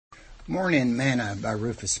Morning Manna by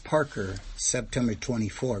Rufus Parker, September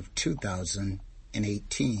 24th,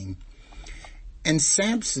 2018. And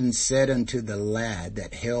Samson said unto the lad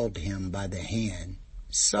that held him by the hand,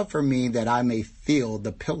 Suffer me that I may feel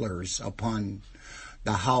the pillars upon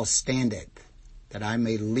the house standeth, that I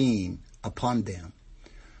may lean upon them.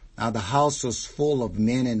 Now the house was full of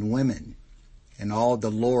men and women, and all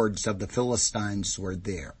the lords of the Philistines were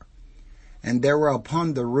there. And there were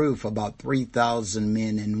upon the roof about 3,000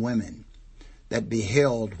 men and women that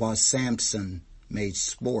beheld while Samson made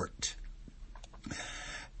sport.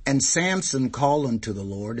 And Samson called unto the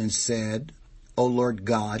Lord and said, O Lord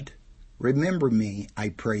God, remember me, I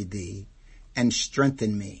pray thee, and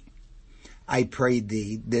strengthen me. I pray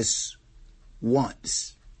thee this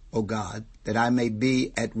once, O God, that I may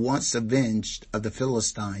be at once avenged of the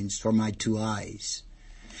Philistines for my two eyes.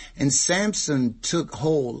 And Samson took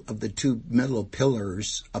hold of the two middle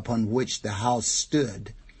pillars upon which the house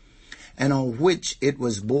stood, and on which it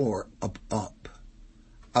was bore up,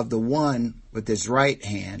 of the one with his right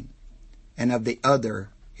hand, and of the other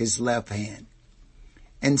his left hand.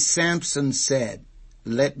 And Samson said,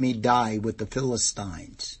 Let me die with the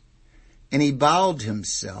Philistines. And he bowed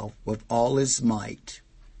himself with all his might,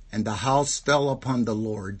 and the house fell upon the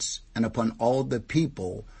lords and upon all the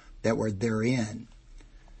people that were therein.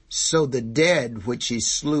 So the dead which he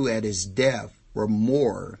slew at his death were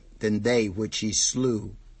more than they which he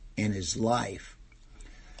slew in his life.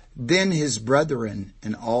 Then his brethren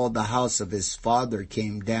and all the house of his father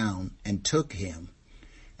came down and took him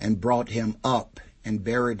and brought him up and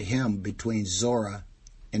buried him between Zorah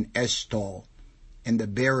and Eshtaol in the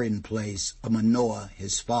burying place of Manoah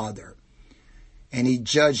his father. And he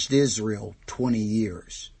judged Israel 20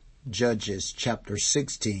 years. Judges chapter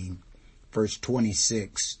 16, verse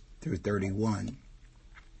 26 through 31.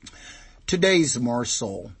 Today's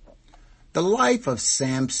morsel. The life of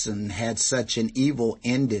Samson had such an evil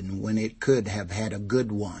ending when it could have had a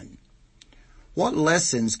good one. What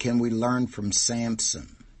lessons can we learn from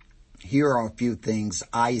Samson? Here are a few things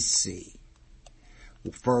I see.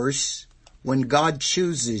 First, when God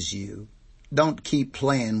chooses you, don't keep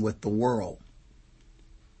playing with the world.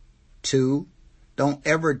 2, don't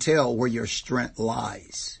ever tell where your strength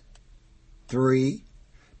lies. 3,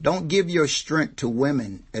 don't give your strength to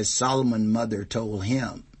women, as Solomon's mother told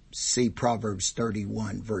him. See Proverbs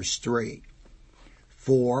 31, verse 3.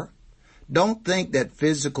 4, don't think that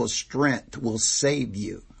physical strength will save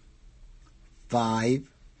you. 5,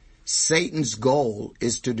 Satan's goal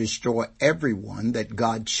is to destroy everyone that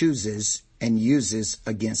God chooses and uses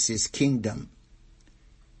against his kingdom.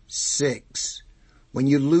 6, when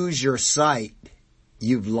you lose your sight,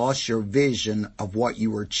 you've lost your vision of what you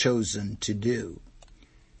were chosen to do.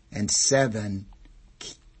 And 7,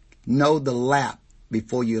 know the lap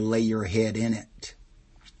before you lay your head in it.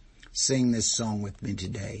 Sing this song with me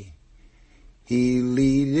today. He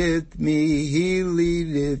leadeth me,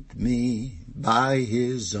 by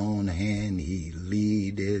his own hand he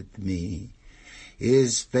leadeth me.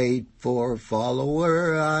 His faithful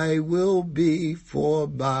follower I will be, for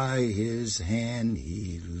by his hand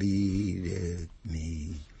he leadeth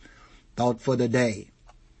me. Thought for the day.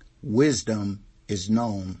 Wisdom is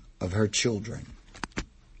known of her children.